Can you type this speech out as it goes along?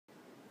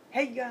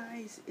Hey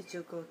guys, it's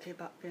your girl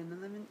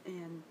kpopfan11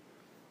 and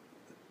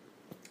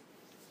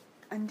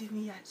I'm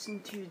doing reaction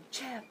to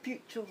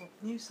Futrue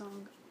new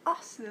song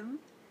Awesome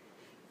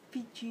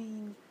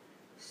featuring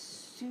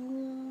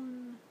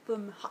Sungwoon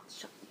from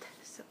HotShot.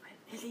 So I'm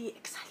really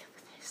excited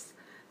for this.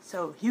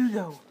 So here we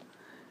go.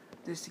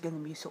 This is gonna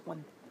be a short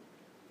one.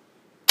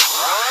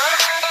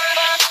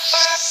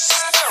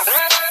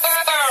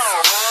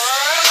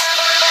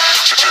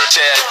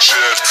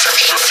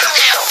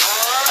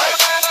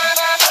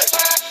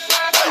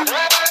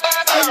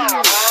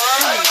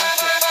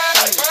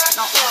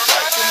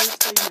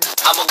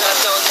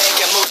 아무것도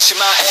내게 묻지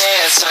마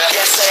answer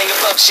내 생각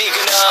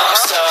법칙은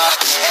없어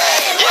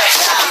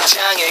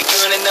긴장의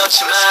끈에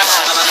놓지 마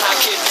I'ma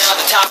rock it now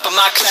the top of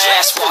my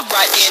class Walk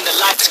right in the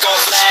lights go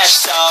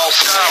flash So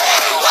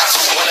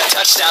when I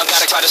touch down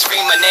gotta try to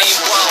scream my name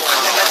Whoa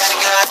내가 가는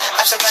것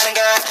앞서가는 것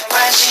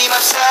관심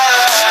없어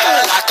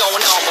A lot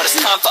going on but it's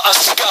time for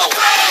us to go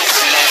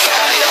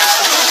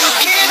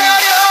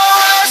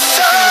기다려왔어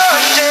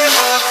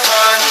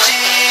언제부턴지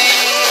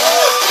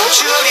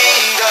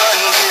줄이던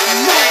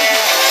그대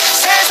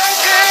세상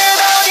끝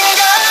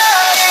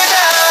어딘가에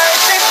닿을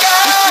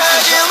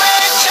때까지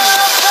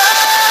외쳐봐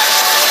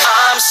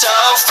I'm so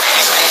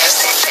famous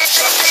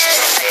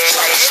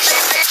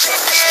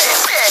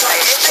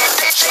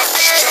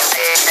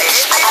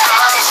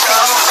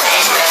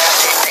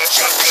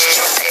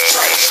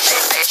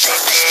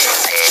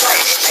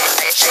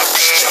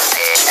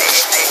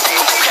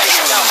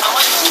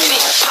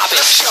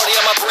Shorty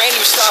on my brand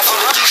new stuff from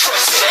the Detroit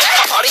city.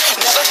 My party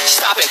never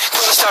stopping.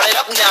 Gonna start it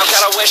up now.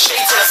 Gotta wear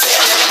shades to the fit.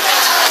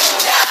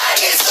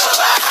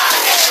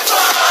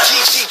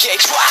 GGK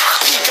drop.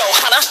 비고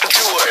하나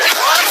둘.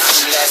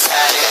 Let's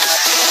have it.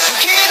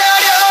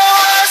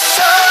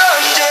 기다려왔어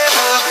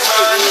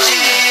언제부턴지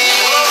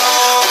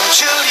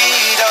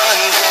줄이던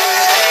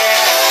그대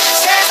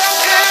세상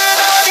끝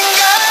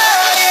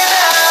어딘가에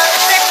닿을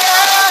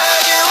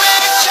때까지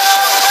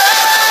외쳐봐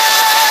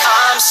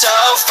I'm so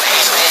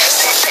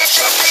famous.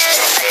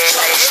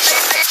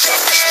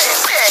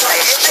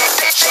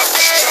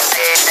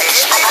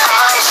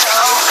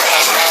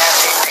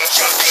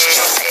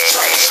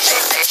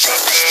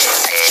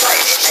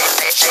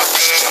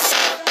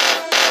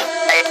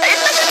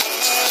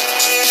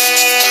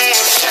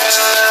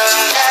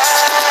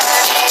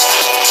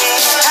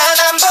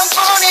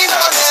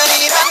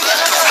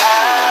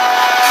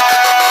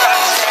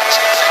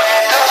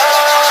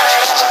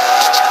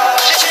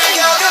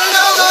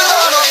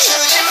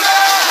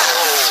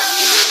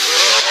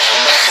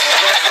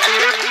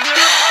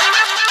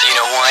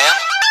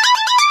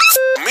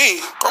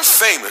 I'm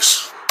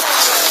famous.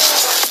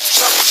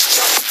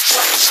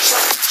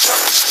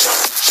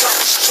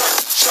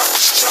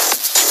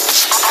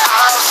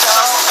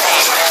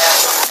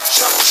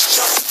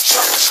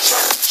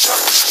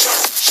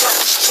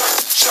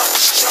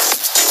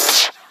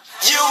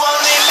 You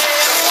only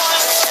live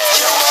once,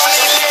 you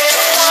only live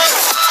once.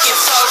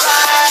 It's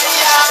alright,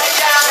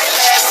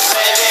 let's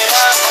live it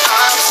up.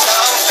 I'm so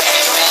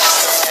famous.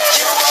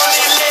 You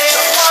only live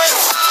once,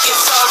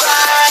 it's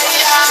alright,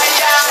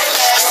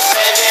 let's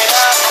live it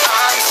up.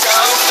 I'm so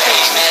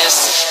famous.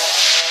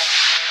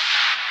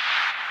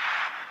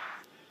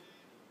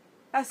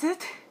 That's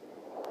it?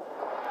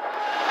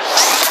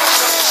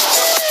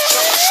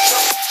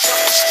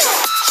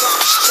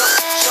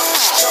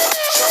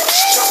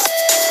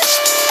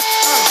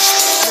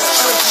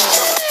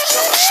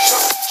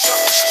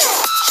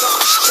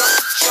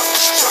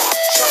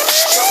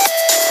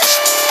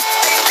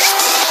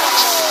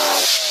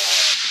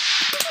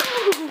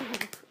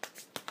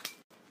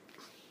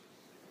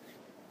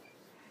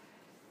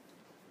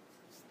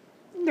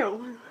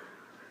 No.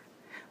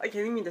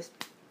 Okay, let me just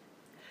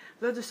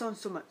love the song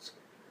so much.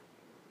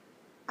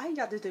 I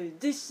got to tell you,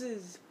 this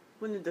is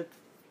one of the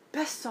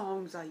best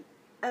songs I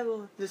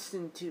ever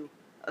listened to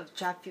of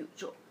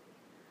Futrue.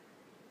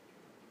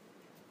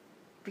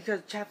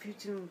 Because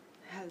Futrue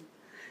had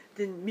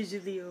the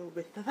music video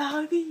with the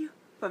Barbie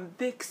from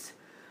Vix,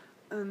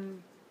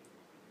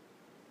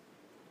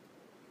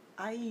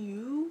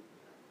 IU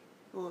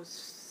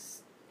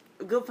was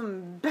a girl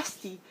from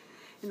Bestie,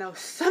 and now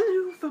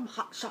Sunwoo from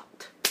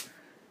HotShot.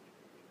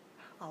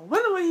 I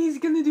wonder what he's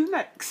gonna do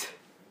next.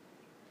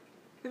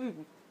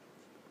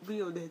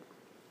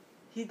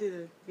 He did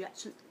a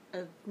reaction,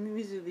 a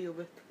music video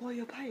with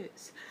Warrior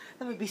Pirates.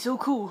 That would be so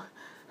cool.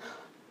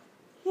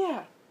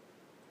 Yeah.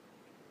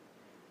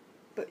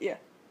 But yeah.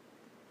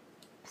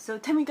 So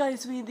tell me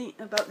guys what you think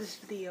about this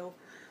video.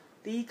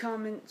 Leave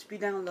comments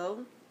down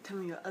below. Tell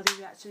me what other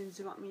reactions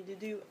you want me to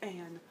do.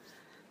 And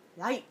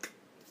like,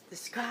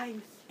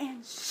 subscribe,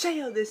 and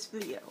share this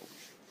video.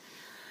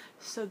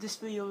 So this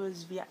video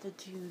was reacted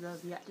to the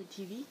Reacted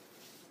TV.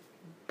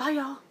 Bye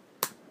y'all.